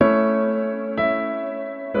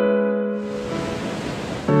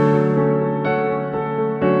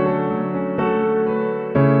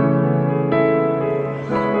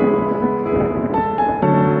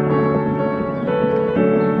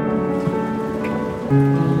Hello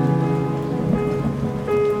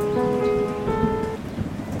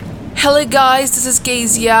guys, this is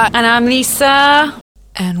Kezia. And I'm Lisa.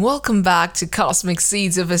 And welcome back to Cosmic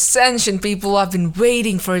Seeds of Ascension, people. I've been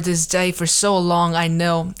waiting for this day for so long. I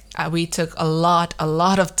know we took a lot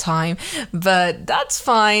of time, but that's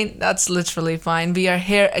fine. That's literally fine. We are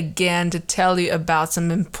here again to tell you about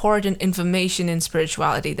some important information in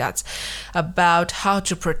spirituality. That's about how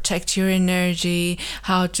to protect your energy,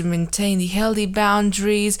 how to maintain the healthy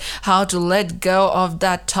boundaries, how to let go of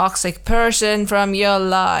that toxic person from your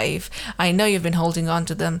life. I know you've been holding on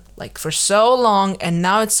to them like for so long, and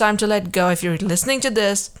now it's time to let go. If you're listening to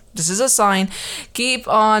this is a sign. Keep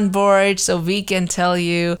on board so we can tell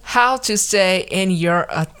you how to stay in your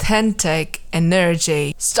authentic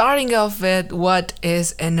energy. Starting off with, what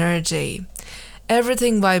is energy?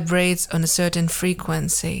 Everything vibrates on a certain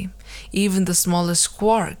frequency, even the smallest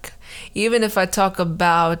quark. Even if I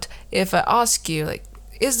ask you, like,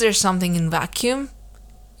 is there something in vacuum?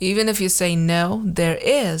 Even if you say no, there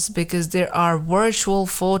is, because there are virtual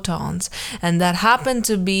photons, and that happen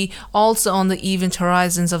to be also on the event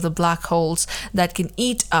horizons of the black holes that can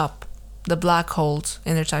eat up the black holes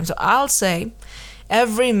in their time. So I'll say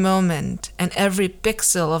every moment and every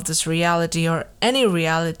pixel of this reality, or any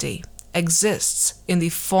reality, exists in the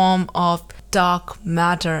form of dark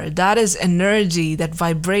matter. That is energy that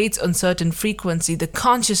vibrates on certain frequency. The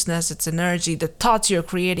consciousness, it's energy. The thoughts you're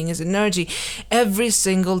creating is energy. Every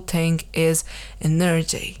single thing is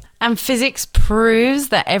energy. And physics proves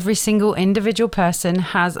that every single individual person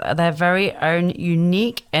has their very own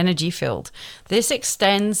unique energy field. This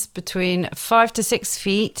extends between 5 to 6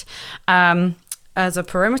 feet as a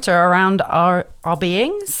perimeter around our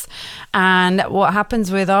beings. And what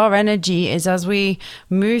happens with our energy is, as we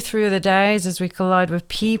move through the days, as we collide with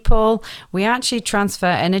people, we actually transfer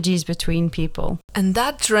energies between people. And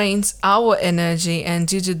that drains our energy, and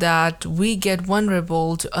due to that, we get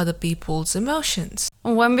vulnerable to other people's emotions.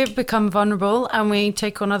 When we become vulnerable and we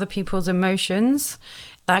take on other people's emotions,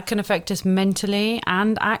 that can affect us mentally,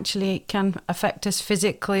 and actually it can affect us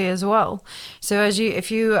physically as well. So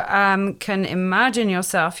if you can imagine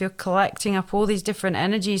yourself, you're collecting up all these different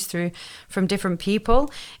energies from different people,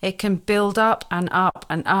 it can build up and up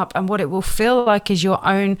and up. And what it will feel like is your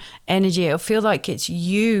own energy. It'll feel like it's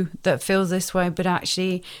you that feels this way, but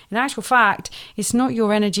actually, in actual fact, it's not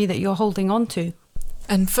your energy that you're holding on to.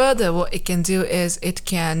 And further, what it can do is it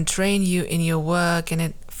can drain you in your work, and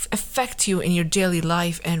it affect you in your daily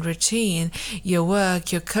life and routine, your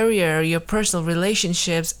work, your career, your personal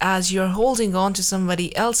relationships, as you're holding on to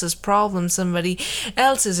somebody else's problems, somebody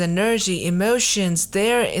else's energy, emotions,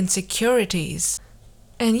 their insecurities.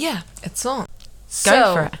 And yeah, it's on.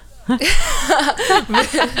 Go for it.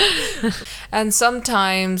 And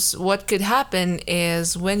sometimes what could happen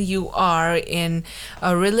is, when you are in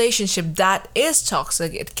a relationship that is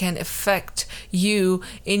toxic, it can affect you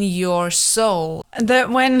in your soul. That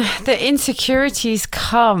when the insecurities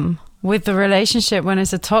come with the relationship, when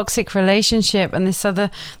it's a toxic relationship, and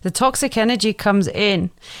the toxic energy comes in,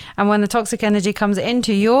 and when the toxic energy comes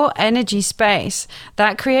into your energy space,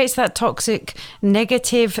 that creates that toxic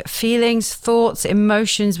negative feelings, thoughts,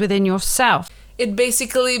 emotions within yourself. It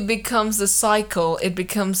basically becomes a cycle. It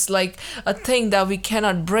becomes like a thing that we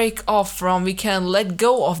cannot break off from. We can't let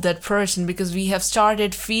go of that person, because we have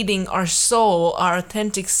started feeding our soul, our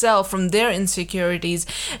authentic self, from their insecurities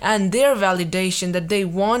and their validation that they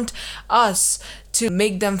want us to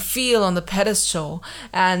make them feel on the pedestal.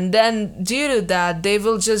 And then due to that, they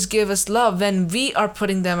will just give us love when we are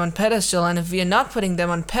putting them on pedestal. And if we are not putting them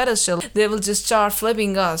on pedestal, they will just start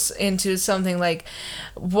flipping us into something like,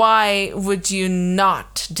 why would you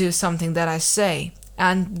not do something that I say?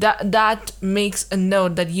 And that makes a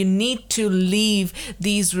note that you need to leave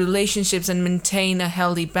these relationships and maintain a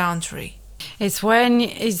healthy boundary. It's when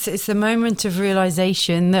it's the moment of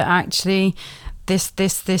realization that actually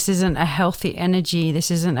this isn't a healthy energy.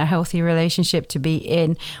 This isn't a healthy relationship to be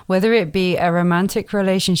in, whether it be a romantic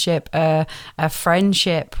relationship, a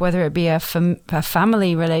friendship, whether it be a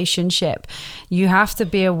family relationship. You have to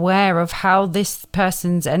be aware of how this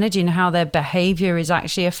person's energy and how their behavior is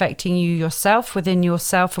actually affecting you yourself, within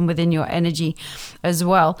yourself and within your energy as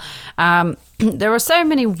well. There are so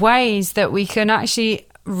many ways that we can actually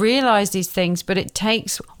realize these things, but it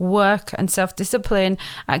takes work and self-discipline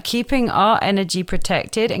at keeping our energy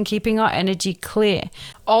protected and keeping our energy clear.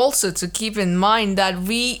 Also, to keep in mind that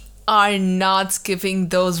we are not skipping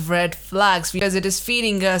those red flags because it is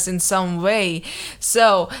feeding us in some way.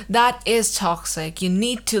 So that is toxic. You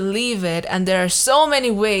need to leave it. And there are so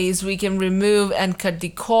many ways we can remove and cut the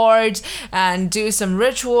cords and do some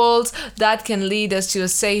rituals that can lead us to a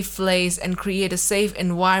safe place and create a safe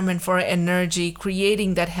environment for energy,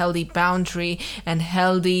 creating that healthy boundary and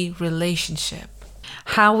healthy relationship.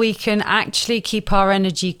 How we can actually keep our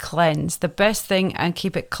energy cleansed. The best thing, and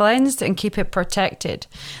keep it cleansed and keep it protected.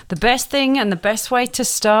 The best thing and the best way to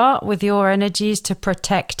start with your energy is to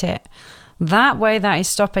protect it. That way, that is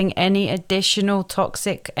stopping any additional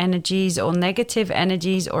toxic energies or negative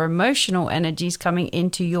energies or emotional energies coming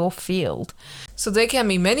into your field. So there can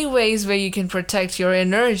be many ways where you can protect your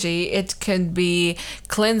energy. It can be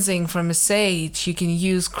cleansing from a sage. You can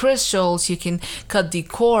use crystals. You can cut the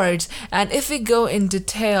cords. And if we go in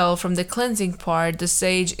detail from the cleansing part, the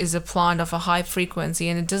sage is a plant of a high frequency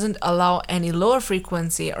and it doesn't allow any lower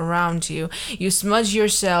frequency around you. You smudge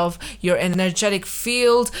yourself, your energetic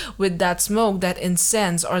field with that smoke, that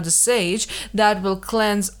incense or the sage that will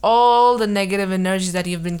cleanse all the negative energies that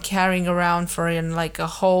you've been carrying around for like a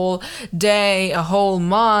whole day, a whole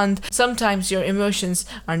month. Sometimes your emotions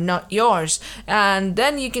are not yours. And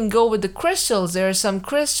then you can go with the crystals. There are some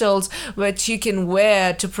crystals which you can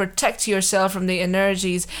wear to protect yourself from the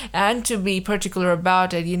energies, and to be particular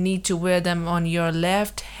about it, you need to wear them on your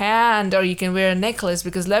left hand, or you can wear a necklace,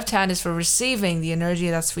 because left hand is for receiving the energy,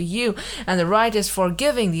 that's for you, and the right is for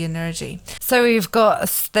giving the energy. So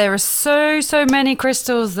there are so many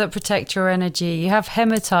crystals that protect your energy. You have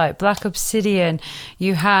hematite, black obsidian,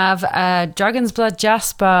 you have dragon's blood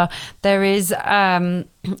jasper, there is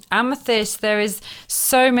amethyst. There is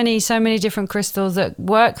so many different crystals that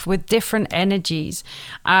work with different energies.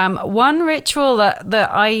 One ritual that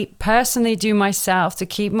I personally do myself to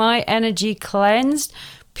keep my energy cleansed,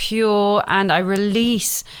 pure, and I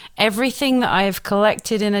release everything that I have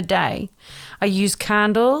collected in a day. I use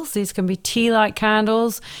candles. These can be tea-light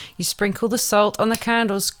candles. You sprinkle the salt on the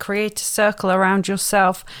candles, create a circle around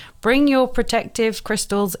yourself. Bring your protective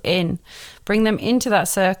crystals in. Bring them into that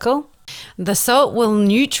circle. The salt will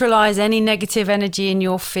neutralize any negative energy in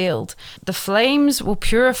your field. The flames will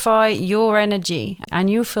purify your energy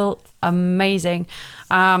and you feel amazing.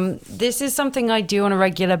 This is something I do on a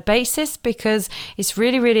regular basis because it's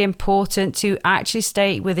really important to actually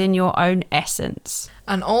stay within your own essence.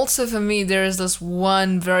 And also for me, there is this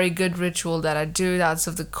one very good ritual that I do, that's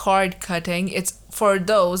of the card cutting. It's for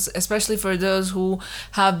those, especially for those who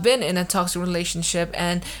have been in a toxic relationship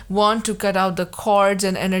and want to cut out the cords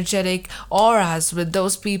and energetic auras with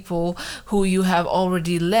those people who you have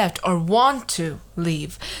already left or want to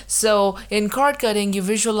leave. So in card cutting, you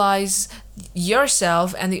visualize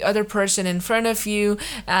yourself and the other person in front of you,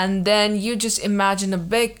 and then you just imagine a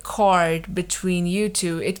big cord between you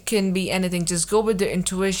two. It can be anything. Just go with the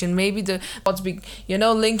intuition. Maybe the what's big,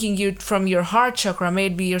 linking you from your heart chakra,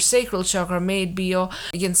 maybe your sacral chakra, maybe you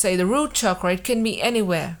can say the root chakra. It can be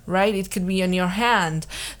anywhere, right? It could be on your hand.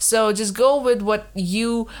 So just go with what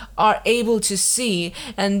you are able to see,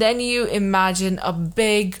 and then you imagine a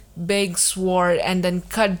big sword, and then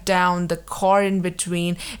cut down the cord in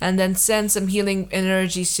between, and then send some healing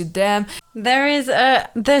energies to them.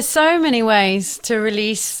 There's so many ways to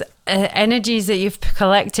release energies that you've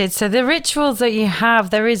collected. So the rituals that you have,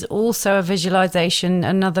 there is also a visualization,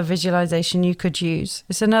 another visualization you could use.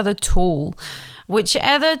 It's another tool.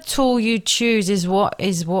 Whichever tool you choose is what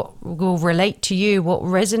will relate to you, what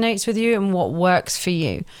resonates with you, and what works for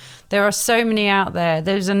you. There are so many out there.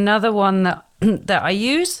 There's another one that I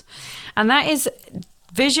use, and that is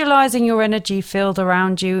visualizing your energy field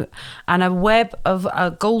around you and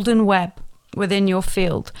a golden web within your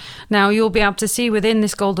field. Now you'll be able to see within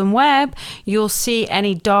this golden web, you'll see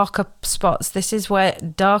any darker spots. This is where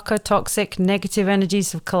darker, toxic, negative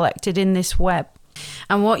energies have collected in this web.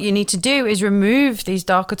 And what you need to do is remove these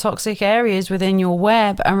darker, toxic areas within your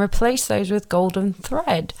web and replace those with golden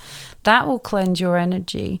thread. That will cleanse your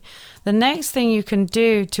energy. The next thing you can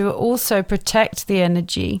do to also protect the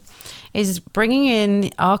energy is bringing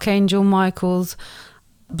in Archangel Michael's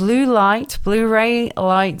blue ray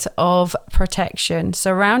light of protection.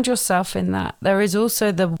 Surround yourself in that. There is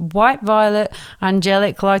also the white violet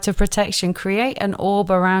angelic light of protection. Create an orb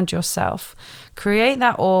around yourself. Create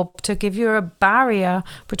that orb to give you a barrier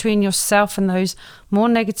between yourself and those more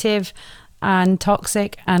negative and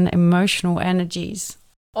toxic and emotional energies.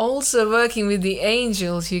 Also, working with the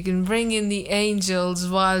angels, you can bring in the angels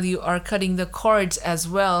while you are cutting the cords as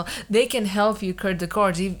well. They can help you cut the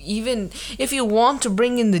cords. Even if you want to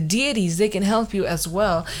bring in the deities, they can help you as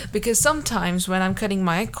well. Because sometimes when I'm cutting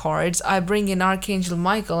my cords, I bring in Archangel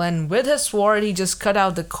Michael, and with his sword, he just cut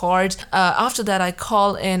out the cords. After that, I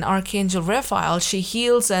call in Archangel Raphael. She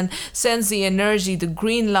heals and sends the energy, the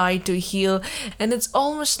green light to heal. And it's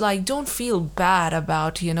almost like, don't feel bad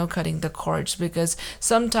about, cutting the cords, because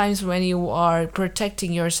sometimes when you are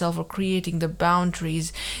protecting yourself or creating the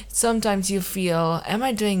boundaries, sometimes you feel, am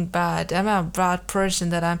I doing bad? Am I a bad person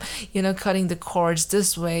that I'm, cutting the cords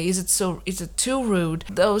this way? Is it too rude?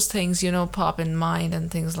 Those things, pop in mind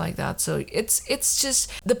and things like that. So it's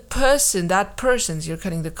just that person's you're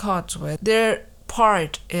cutting the cords with, their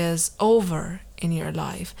part is over in your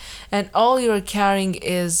life, and all you're carrying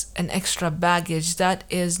is an extra baggage that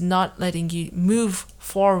is not letting you move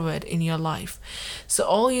forward in your life. So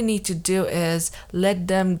all you need to do is let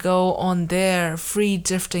them go on their free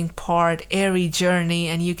drifting part, airy journey,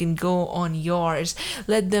 and you can go on yours.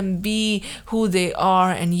 Let them be who they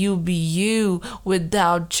are and you be you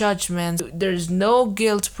without judgment. There's no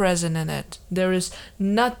guilt present in it. There is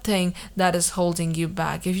nothing that is holding you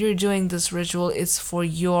back. If you're doing this ritual, it's for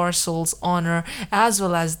your soul's honor as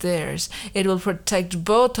well as theirs. It will protect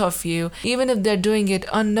both of you, even if they're doing it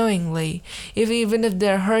unknowingly. Even if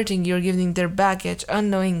they're hurting, you're giving their baggage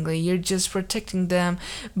unknowingly. You're just protecting them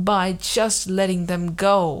by just letting them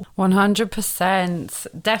go.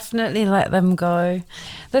 100%. Definitely let them go.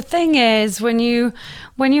 The thing is, when you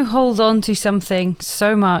hold on to something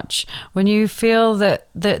so much, when you feel that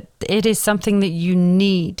it is something that you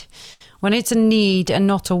need, when it's a need and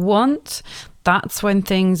not a want, that's when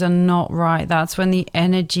things are not right. That's when the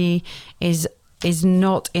energy is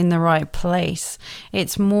not in the right place.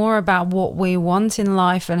 It's more about what we want in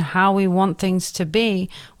life and how we want things to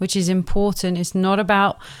be, which is important. It's not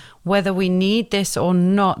about whether we need this or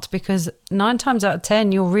not, because 9 times out of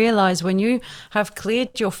 10, you'll realize when you have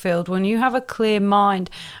cleared your field, when you have a clear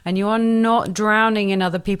mind and you are not drowning in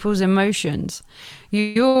other people's emotions,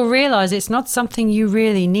 you'll realize it's not something you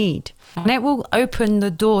really need. And it will open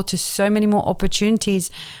the door to so many more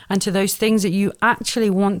opportunities and to those things that you actually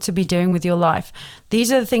want to be doing with your life.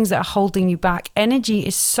 These are the things that are holding you back. Energy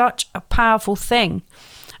is such a powerful thing.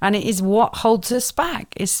 And it is what holds us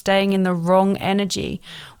back, is staying in the wrong energy.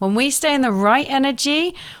 When we stay in the right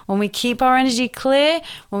energy, when we keep our energy clear,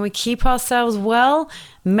 when we keep ourselves well,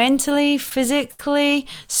 mentally, physically,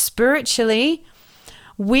 spiritually,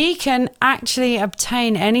 we can actually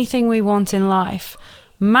obtain anything we want in life.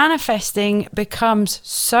 Manifesting becomes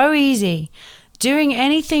so easy. Doing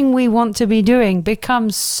anything we want to be doing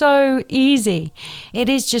becomes so easy. It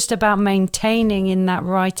is just about maintaining in that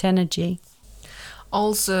right energy.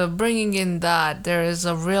 Also, bringing in that, there is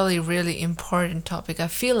a really, really important topic I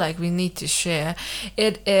feel like we need to share.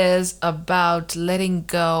 It is about letting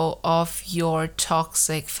go of your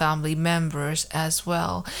toxic family members as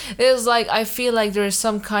well. It is like, I feel like there is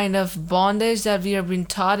some kind of bondage that we have been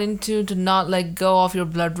taught into, to not let go of your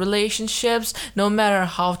blood relationships, no matter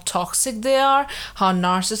how toxic they are, how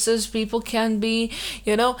narcissist people can be,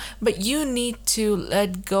 but you need to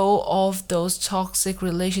let go of those toxic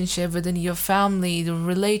relationships within your family, the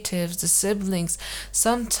relatives, the siblings.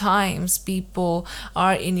 Sometimes people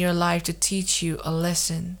are in your life to teach you a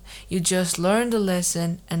lesson. You just learn the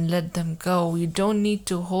lesson and let them go. You don't need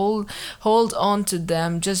to hold on to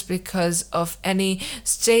them just because of any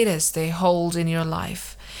status they hold in your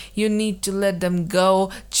life. You need to let them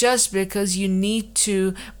go just because you need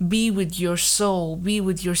to be with your soul, be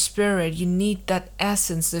with your spirit. You need that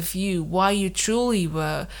essence of you, why you truly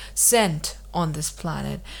were sent on this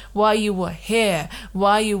planet, why you were here,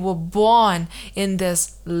 why you were born in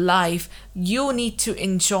this life. You need to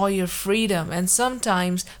enjoy your freedom. And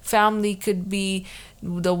sometimes family could be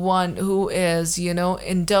the one who is,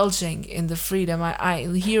 indulging in the freedom. I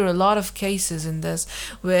hear a lot of cases in this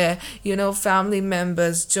where, family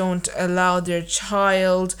members don't allow their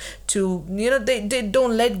child to, they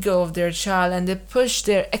don't let go of their child, and they push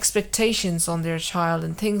their expectations on their child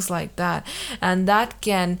and things like that. And that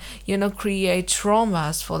can, create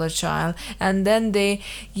traumas for the child. And then they,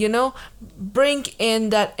 bring in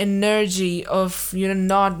that energy of,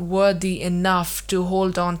 not worthy enough to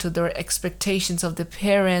hold on to their expectations of the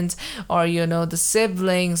parents, or the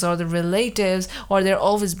siblings or the relatives, or they're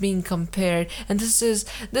always being compared. And this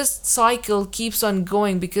cycle keeps on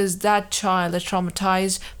going, because that child, a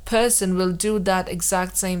traumatized person, will do that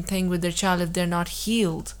exact same thing with their child if they're not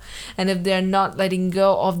healed, and if they're not letting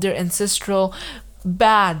go of their ancestral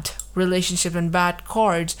bad relationship and bad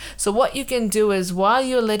cards. So what you can do is, while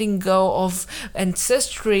you're letting go of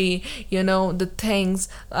ancestry, the things,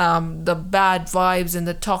 the bad vibes and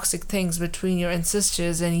the toxic things between your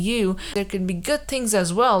ancestors and you, there could be good things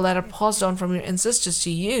as well that are passed on from your ancestors to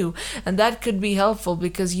you, and that could be helpful,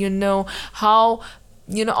 because how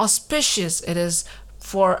auspicious it is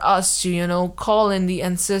for us to call in the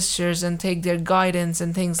ancestors and take their guidance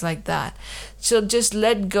and things like that. So just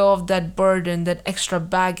let go of that burden, that extra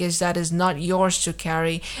baggage that is not yours to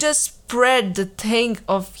carry. Just spread the thing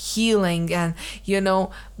of healing, and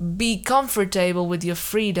be comfortable with your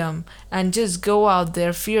freedom, and just go out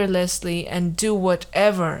there fearlessly and do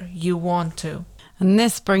whatever you want to. And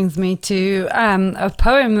this brings me to a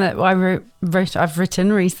poem that I've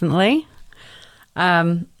written recently,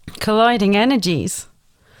 Colliding Energies.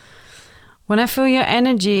 When I feel your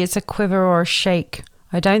energy, it's a quiver or a shake.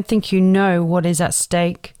 I don't think you know what is at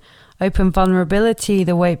stake. Open vulnerability,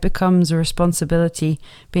 the weight becomes a responsibility.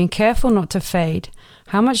 Being careful not to fade.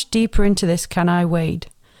 How much deeper into this can I wade?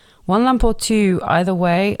 One lump or two, either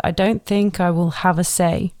way, I don't think I will have a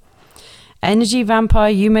say. Energy vampire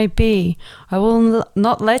you may be, I will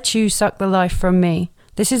not let you suck the life from me.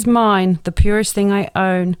 This is mine, the purest thing I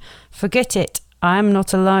own. Forget it, I am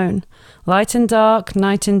not alone. Light and dark,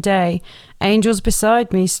 night and day, angels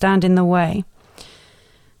beside me stand in the way.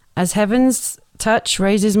 As heaven's touch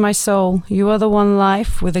raises my soul, you are the one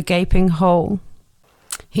life with a gaping hole.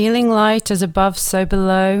 Healing light as above, so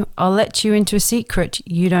below, I'll let you into a secret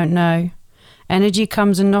you don't know. Energy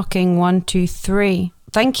comes a knocking, 1, 2, 3.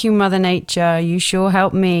 Thank you, Mother Nature, you sure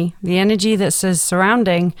help me. The energy that says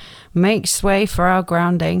surrounding makes way for our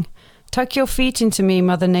grounding. Tuck your feet into me,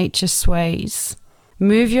 Mother Nature sways.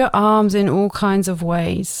 Move your arms in all kinds of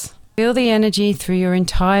ways. Feel the energy through your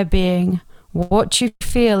entire being. What you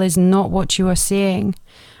feel is not what you are seeing.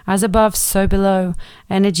 As above, so below.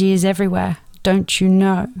 Energy is everywhere. Don't you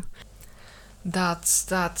know?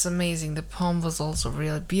 That's amazing. The poem was also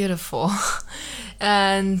really beautiful.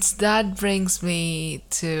 And that brings me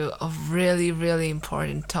to a really, really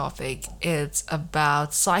important topic. It's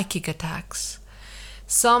about psychic attacks.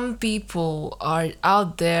 Some people are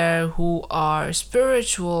out there who are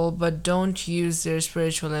spiritual but don't use their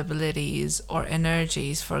spiritual abilities or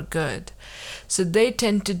energies for good. So they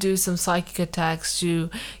tend to do some psychic attacks to,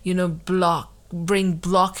 bring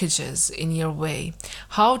blockages in your way.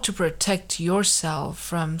 How to protect yourself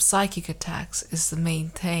from psychic attacks is the main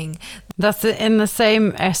thing. That's in the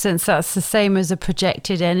same essence, that's the same as a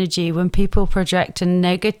projected energy. When people project a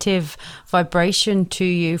negative vibration to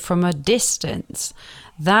you from a distance,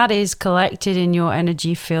 that is collected in your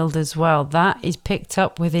energy field as well. That is picked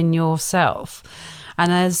up within yourself. And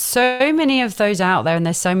there's so many of those out there, and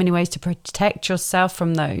there's so many ways to protect yourself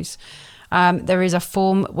from those. There is a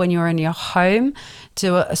form when you're in your home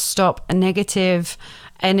to stop negative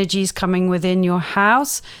energies coming within your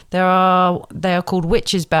house. They are called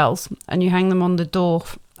witches' bells, and you hang them on the door,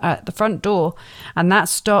 at the front door, and that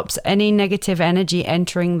stops any negative energy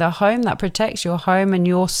entering the home. That protects your home and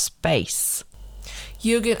your space.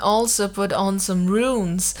 You can also put on some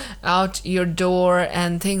runes out your door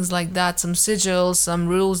and things like that, some sigils, some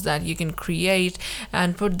rules that you can create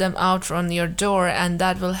and put them out on your door, and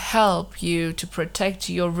that will help you to protect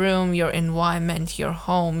your room, your environment, your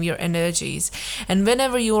home, your energies. And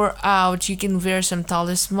whenever you are out, you can wear some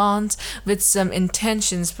talismans with some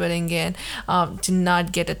intentions putting in to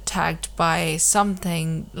not get attacked by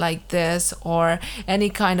something like this or any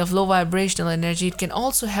kind of low vibrational energy. It can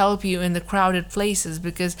also help you in the crowded places,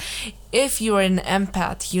 because if you are an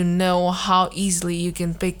empath, you know how easily you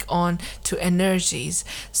can pick on to energies.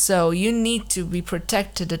 So you need to be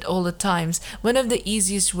protected at all the times. One of the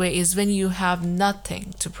easiest way is when you have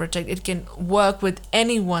nothing to protect. It can work with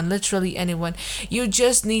anyone, literally anyone. You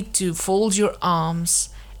just need to fold your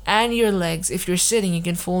arms and your legs. If you're sitting, you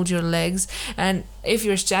can fold your legs, and if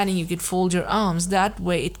you're standing, you can fold your arms. That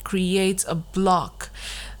way it creates a block,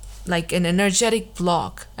 like an energetic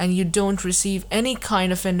block, and you don't receive any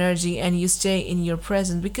kind of energy, and you stay in your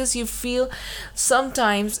presence. Because you feel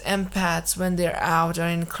sometimes empaths, when they're out or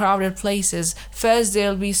in crowded places, first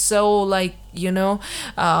they'll be so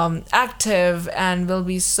active and will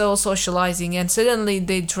be so socializing, and suddenly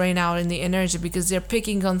they drain out in the energy because they're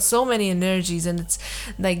picking on so many energies, and it's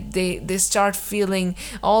like they start feeling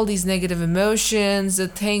all these negative emotions, the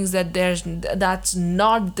things that's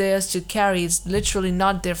not theirs to carry. It's literally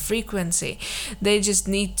not their frequency. They just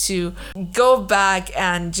need to go back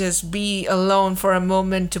and just be alone for a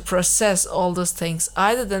moment to process all those things.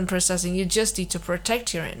 Either than processing, you just need to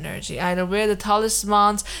protect your energy. Either wear the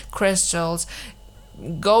talismans, crystals,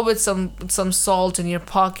 go with some salt in your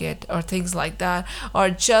pocket or things like that, or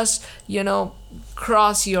just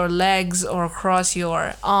cross your legs or cross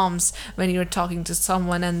your arms when you're talking to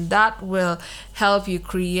someone, and that will help you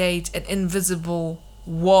create an invisible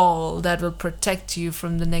wall that will protect you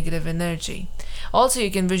from the negative energy. Also, you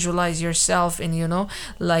can visualize yourself in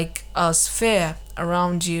like a sphere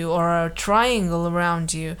around you or a triangle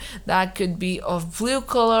around you. That could be of blue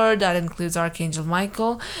color, that includes Archangel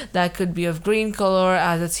Michael. That could be of green color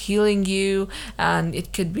as it's healing you, and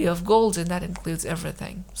it could be of golden, that includes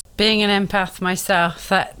everything. Being an empath myself,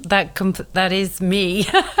 that is me.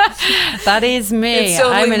 That is me. It's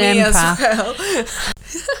only I'm an me empath.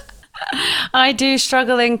 as well. I do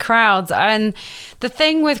struggle in crowds, and the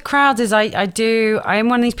thing with crowds is I'm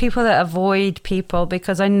one of these people that avoid people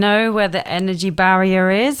because I know where the energy barrier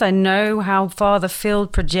is. I know how far the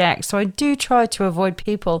field projects, so I do try to avoid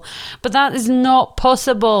people, but that is not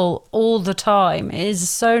possible all the time. It is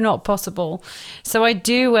so not possible. So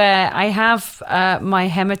I have my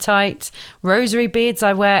hematite rosary beads.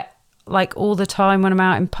 I wear like all the time when I'm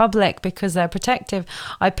out in public because they're protective.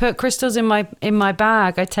 I put crystals in my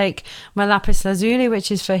bag. I take my lapis lazuli,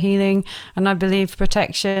 which is for healing and I believe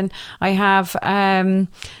protection. I have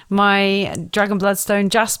my dragon bloodstone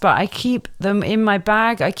jasper. I keep them in my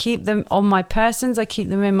bag. I keep them on my persons. I keep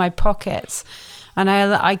them in my pockets. And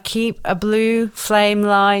I keep a blue flame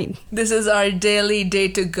light. This is our daily day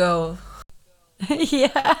to go.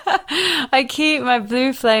 Yeah, I keep my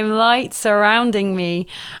blue flame light surrounding me.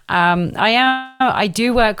 I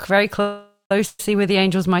do work very closely with the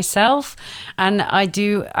angels myself, and I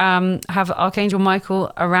do have Archangel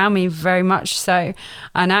Michael around me very much so,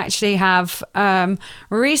 and actually have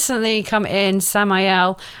recently come in.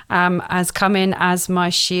 Samael has come in as my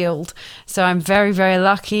shield, so I'm very, very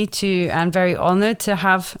lucky and very honored to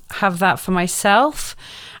have that for myself.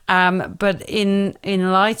 But in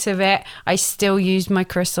light of it, I still use my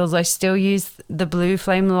crystals. I still use the blue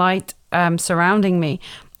flame light surrounding me,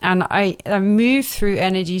 and I move through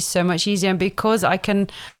energy so much easier. And because I can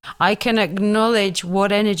acknowledge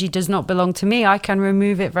what energy does not belong to me, I can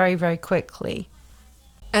remove it very, very quickly.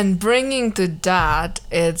 And bringing to that,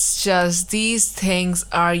 it's just these things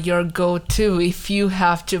are your go-to if you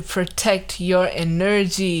have to protect your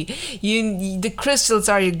energy. The crystals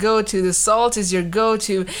are your go-to, the salt is your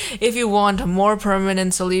go-to. If you want a more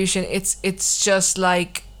permanent solution, it's just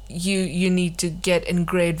like you need to get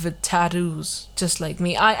engraved with tattoos, just like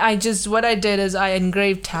me. What I did is I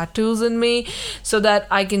engraved tattoos in me so that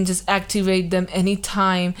I can just activate them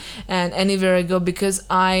anytime and anywhere I go, because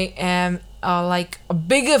I am like a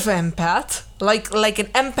big of empath, like an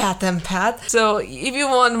empath. So if you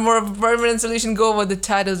want more permanent solution, go with the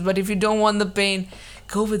tattoos. But if you don't want the pain,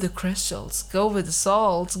 go with the crystals, go with the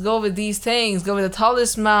salts, go with these things, go with the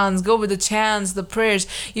talismans, go with the chants, the prayers.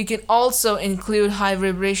 You can also include high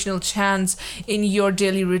vibrational chants in your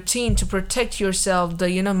daily routine to protect yourself, the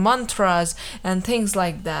mantras and things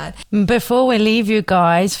like that. Before we leave you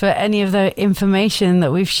guys, for any of the information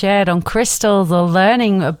that we've shared on crystals or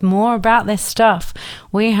learning more about this stuff,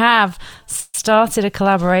 we have started a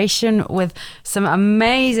collaboration with some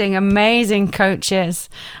amazing coaches,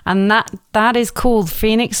 and that is called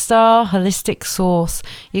Phoenix Star Holistic Source.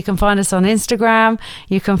 You can find us on Instagram,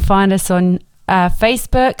 you can find us on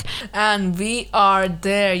Facebook, and we are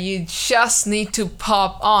there. You just need to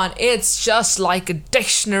pop on. It's just like a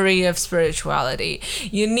dictionary of spirituality.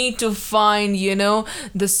 You need to find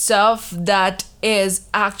the stuff that is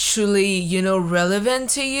actually relevant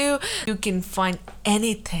to you. You can find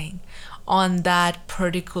anything on that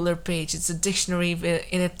particular page. It's a dictionary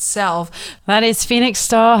in itself. That is Phoenix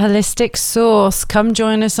Star Holistic Source. Come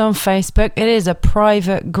join us on Facebook. It is a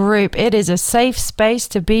private group. It is a safe space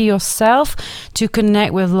to be yourself, to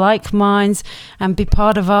connect with like minds and be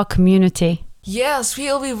part of our community. Yes,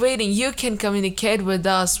 we'll be waiting. You can communicate with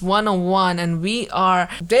us one-on-one, and we are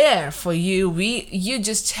there for you. You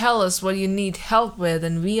just tell us what you need help with,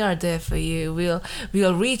 and we are there for you.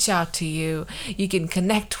 We'll reach out to you. You can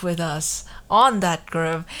connect with us on that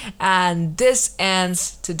group. And this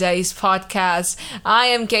ends today's podcast. I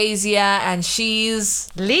am Kezia, and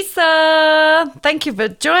she's Lisa. Thank you for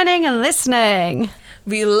joining and listening.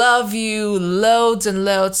 We love you loads and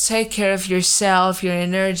loads. Take care of yourself, your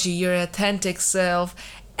energy, your authentic self,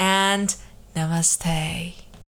 and namaste.